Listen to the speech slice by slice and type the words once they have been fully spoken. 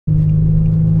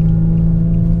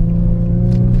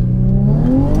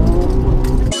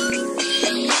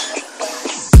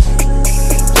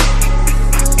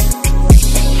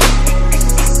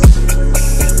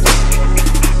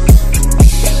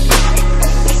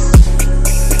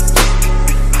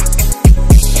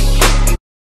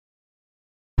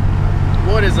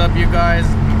up, you guys?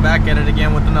 Back at it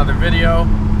again with another video,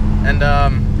 and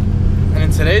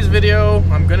in today's video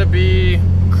I'm gonna be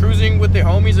cruising with the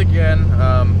homies again.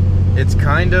 It's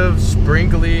kind of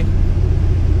sprinkly.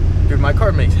 Dude, my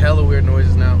car makes hella weird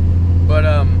noises now, but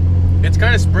it's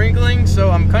kind of sprinkling,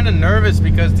 so I'm kind of nervous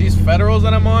because these Federals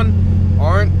that I'm on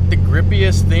aren't the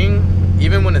grippiest thing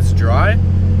even when it's dry,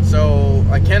 so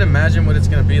I can't imagine what it's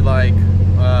gonna be like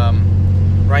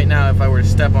right now if I were to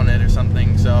step on it or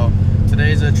something. So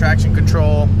today's a traction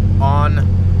control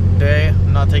on day.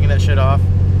 I'm not taking that shit off.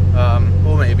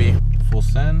 Well, maybe full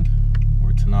send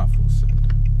or to not full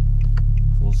send.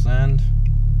 Full send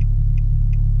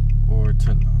or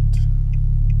to not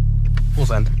full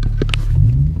send.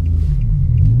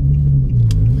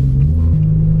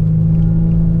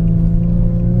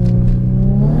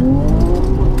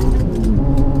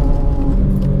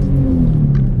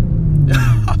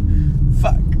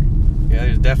 Fuck. Yeah,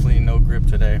 there's definitely no grip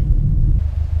today.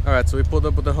 Alright, so we pulled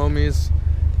up with the homies,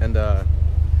 and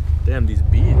damn, these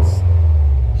beads.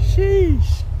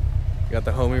 Sheesh. Got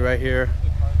the homie right here.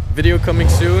 Video coming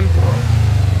soon.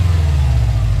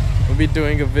 We'll be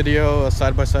doing a video, a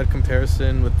side-by-side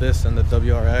comparison with this and the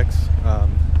WRX.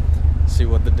 See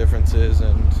what the difference is,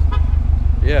 and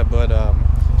yeah, but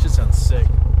shit sounds sick.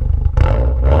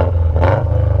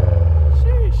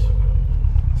 Sheesh.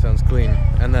 Sounds clean.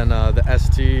 And then the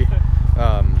ST,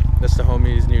 that's the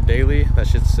homie's new daily. That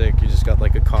shit's sick. You just got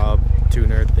like a Cobb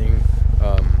tuner thing.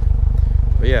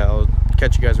 But yeah, I'll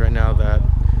catch you guys right now. That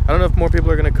I don't know if more people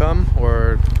are gonna come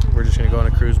or we're just gonna go on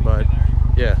a cruise, but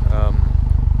yeah,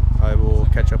 I will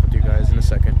catch up with you guys in a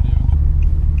second.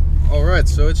 All right,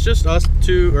 so it's just us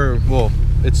two, or well,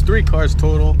 it's 3 cars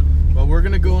total, but we're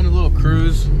gonna go on a little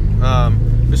cruise.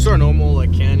 This is our normal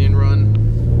like canyon run.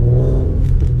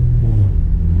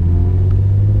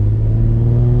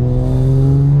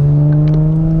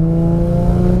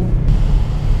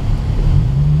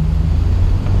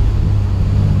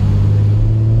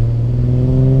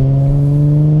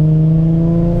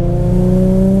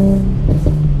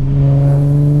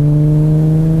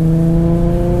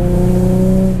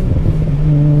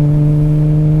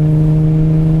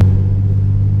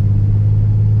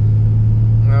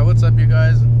 What's up, you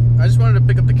guys? I just wanted to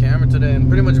pick up the camera today and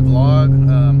pretty much vlog.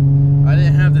 I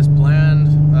didn't have this planned.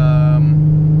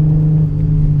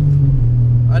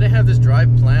 I didn't have this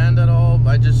drive planned at all.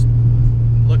 I just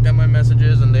looked at my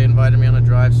messages and they invited me on a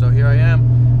drive, so here I am.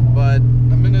 But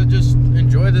I'm gonna just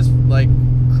enjoy this like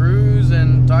cruise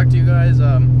and talk to you guys.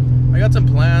 I got some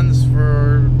plans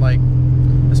for like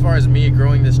as far as me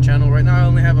growing this channel. Right now I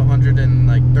only have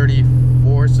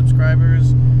 134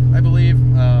 subscribers, I believe.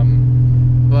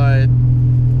 But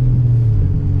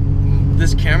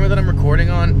this camera that I'm recording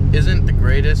on isn't the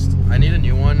greatest. I need a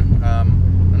new one.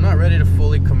 I'm not ready to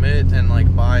fully commit and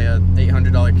like buy a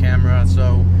 $800 camera,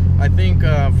 so I think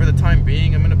for the time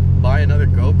being I'm gonna buy another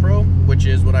GoPro, which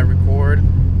is what I record.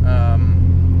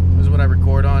 This is what I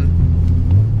record on.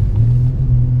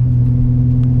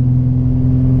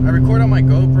 I record on my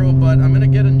GoPro, but I'm gonna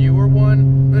get a newer one.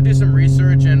 I'm gonna do some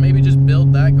research and maybe just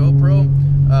build that GoPro.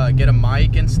 Get a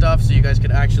mic and stuff so you guys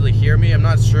could actually hear me. I'm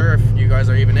not sure if you guys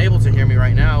are even able to hear me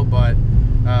right now, but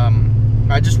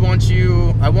I just want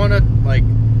you, I want to like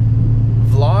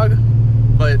vlog,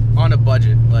 but on a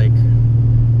budget. Like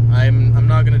I'm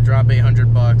not gonna drop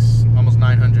 800 bucks, almost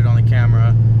 900 on the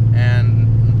camera, and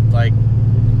like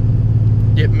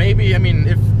maybe, I mean,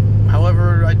 if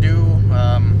however I do,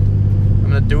 I'm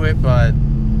gonna do it, but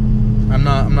I'm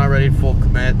not ready to full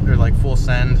commit or like full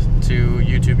send to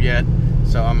YouTube yet.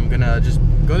 So I'm gonna just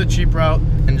go the cheap route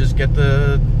and just get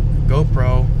the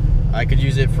GoPro. I could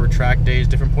use it for track days,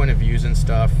 different point of views and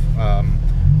stuff.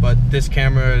 But this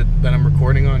camera that I'm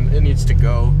recording on, it needs to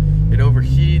go. It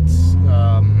overheats.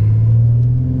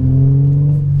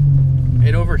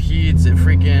 It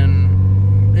freaking,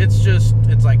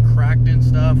 it's like cracked and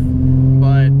stuff.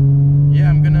 But yeah,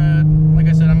 I'm gonna, like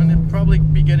I said, I'm gonna probably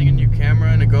be getting a new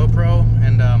camera and a GoPro,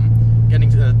 and getting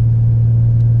to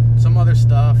some other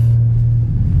stuff.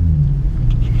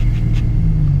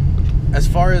 As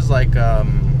far as like,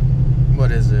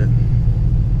 what is it?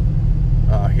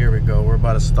 Here we go. We're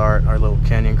about to start our little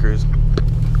canyon cruise.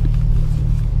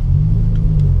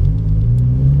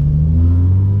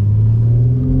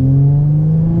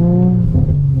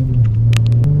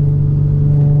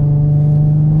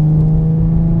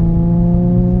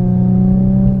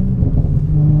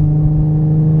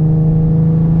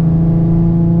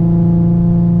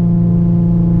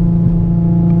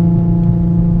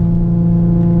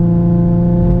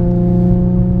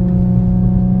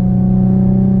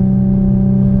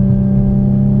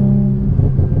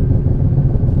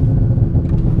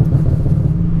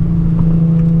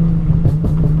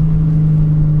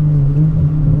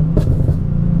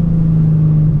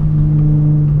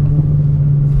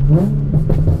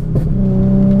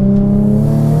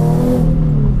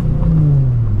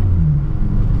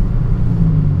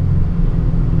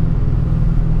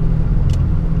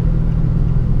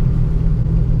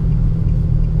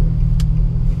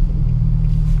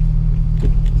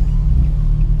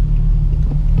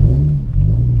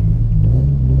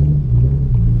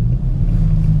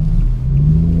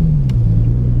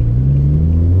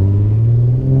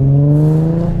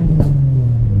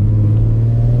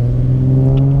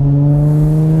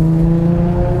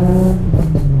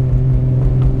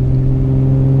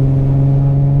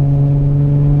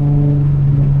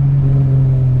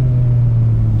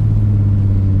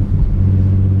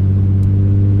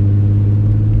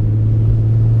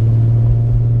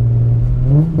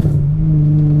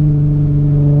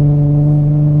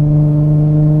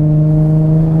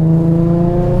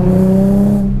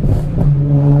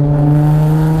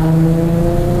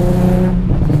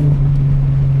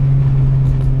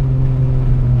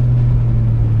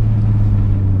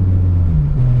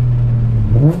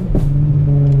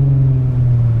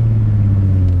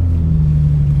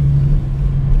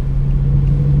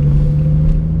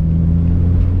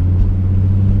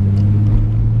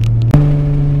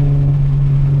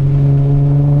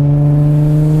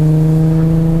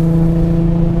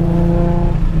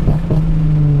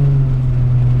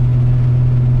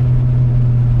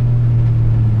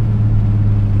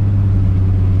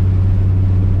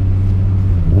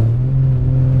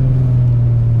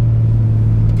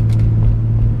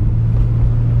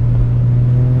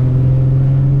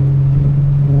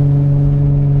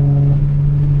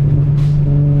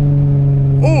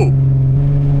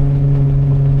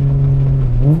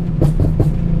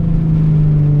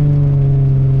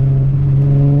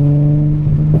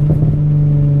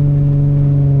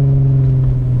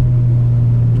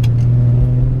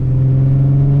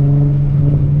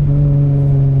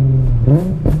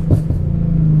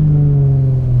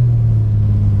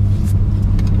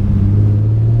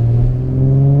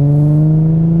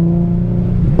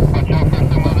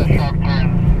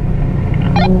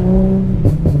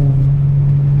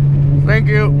 Thank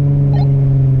you.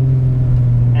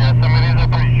 Yeah, some of these are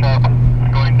pretty sharp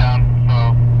going down, so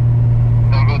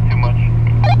don't go too much.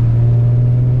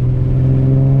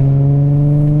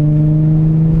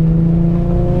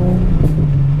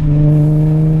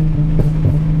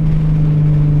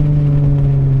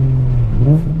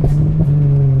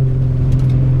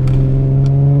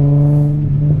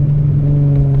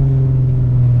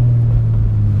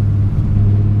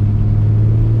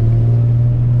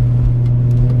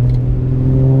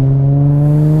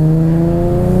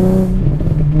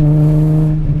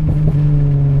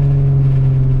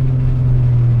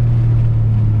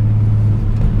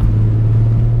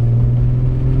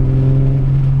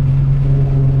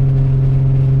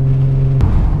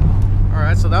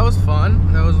 So that was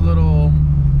fun. That was a little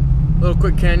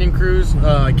quick canyon cruise.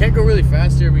 I can't go really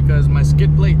fast here because my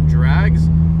skid plate drags,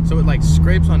 so it like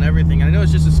scrapes on everything. And I know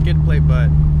it's just a skid plate,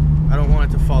 but I don't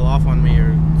want it to fall off on me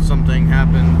or something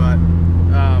happen. But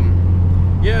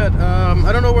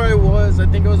I don't know where I was. I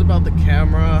think it was about the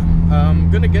camera. I'm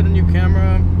gonna get a new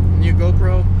camera, new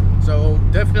GoPro, so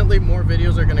definitely more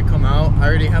videos are gonna come out. I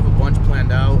already have a bunch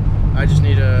planned out. I just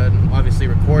need to obviously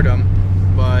record them.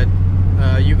 But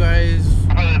you guys,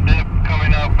 For the dip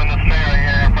coming up in the straight right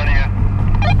here in front of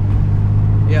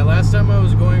you. yeah, last time I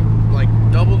was going like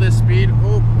double this speed.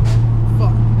 Oh,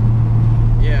 fuck.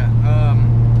 Yeah,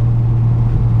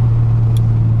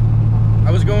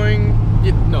 I was going,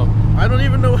 no, I don't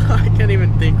even know, I can't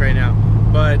even think right now.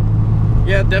 But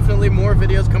yeah, definitely more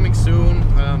videos coming soon.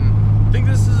 I think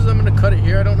I'm gonna cut it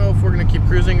here. I don't know if we're gonna keep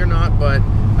cruising or not, but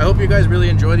I hope you guys really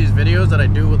enjoy these videos that I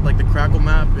do with like the Crackle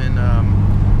map. And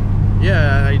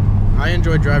yeah, I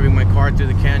enjoy driving my car through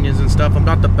the canyons and stuff. I'm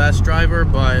not the best driver,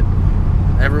 but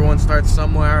everyone starts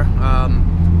somewhere.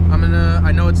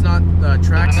 I know it's not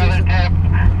track season. It's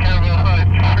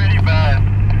pretty bad.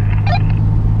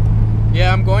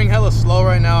 Yeah, I'm going hella slow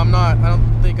right now. I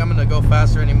don't think I'm gonna go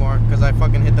faster anymore because I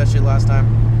fucking hit that shit last time.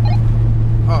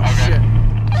 Oh, okay. Shit.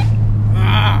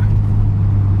 Ah.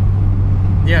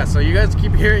 Yeah, so you guys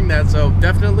keep hearing that. So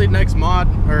definitely next mod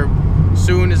or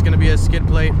soon is gonna be a skid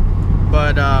plate.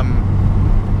 But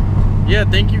yeah,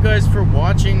 thank you guys for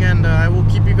watching, and I will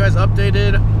keep you guys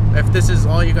updated. If this is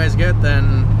all you guys get,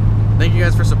 then thank you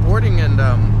guys for supporting, and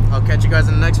I'll catch you guys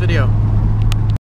in the next video.